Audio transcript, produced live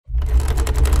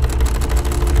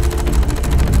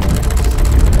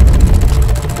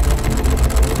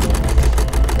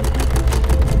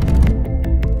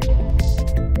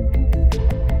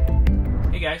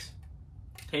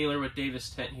this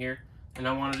tent here, and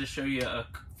I wanted to show you a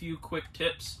few quick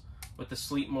tips with the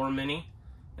Sleepmore Mini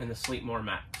and the Sleepmore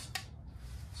Max.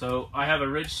 So I have a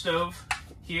ridge stove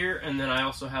here, and then I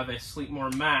also have a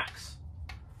Sleepmore Max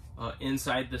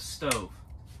inside the stove.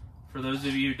 For those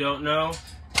of you who don't know,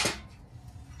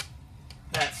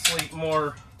 that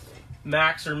Sleepmore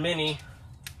Max or Mini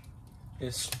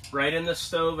is right in the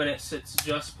stove, and it sits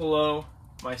just below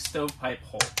my stovepipe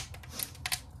hole.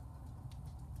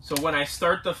 So when I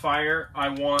start the fire, I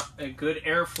want a good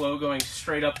airflow going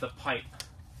straight up the pipe.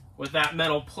 With that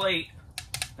metal plate,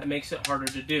 that makes it harder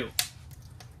to do.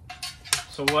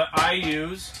 So what I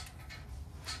use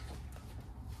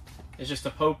is just a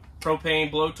propane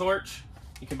blowtorch.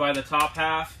 You can buy the top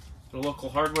half at a local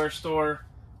hardware store,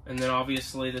 and then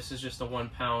obviously this is just a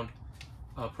 1 pound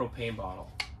propane bottle.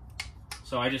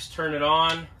 So I just turn it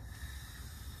on.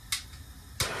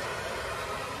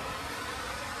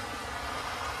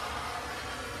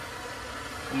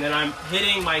 And then I'm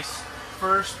hitting my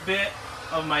first bit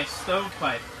of my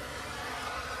stovepipe.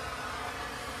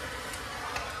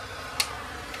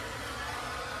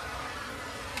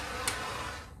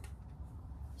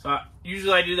 So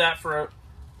usually I do that for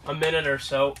a minute or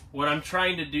so. What I'm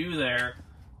trying to do there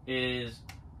is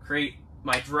create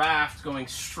my draft going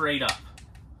straight up.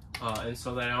 And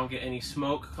so that I don't get any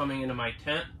smoke coming into my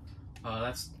tent.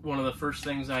 That's one of the first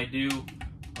things I do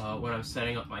when I'm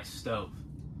setting up my stove.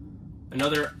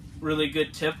 Another really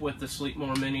good tip with the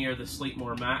Sleepmore Mini or the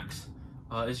Sleepmore Max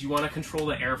is you want to control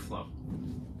the airflow.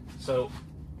 So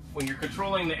when you're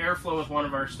controlling the airflow with one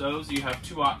of our stoves, you have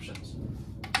two options.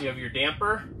 You have your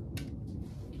damper,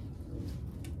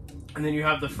 and then you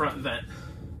have the front vent.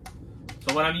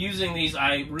 So when I'm using these,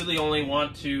 I really only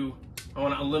want to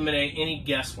eliminate any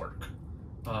guesswork.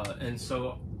 And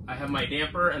so I have my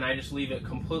damper, and I just leave it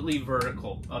completely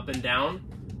vertical, up and down,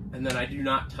 and then I do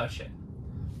not touch it.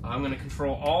 I'm going to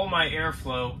control all my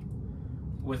airflow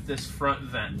with this front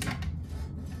vent.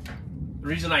 The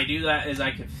reason I do that is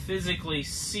I can physically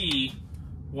see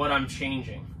what I'm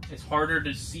changing. It's harder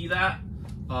to see that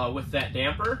with that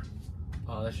damper.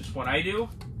 That's just what I do.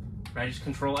 I just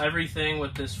control everything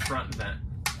with this front vent.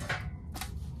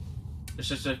 There's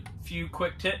just a few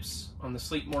quick tips on the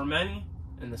Sleepmore Mini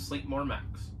and the Sleepmore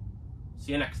Max.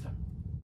 See you next time.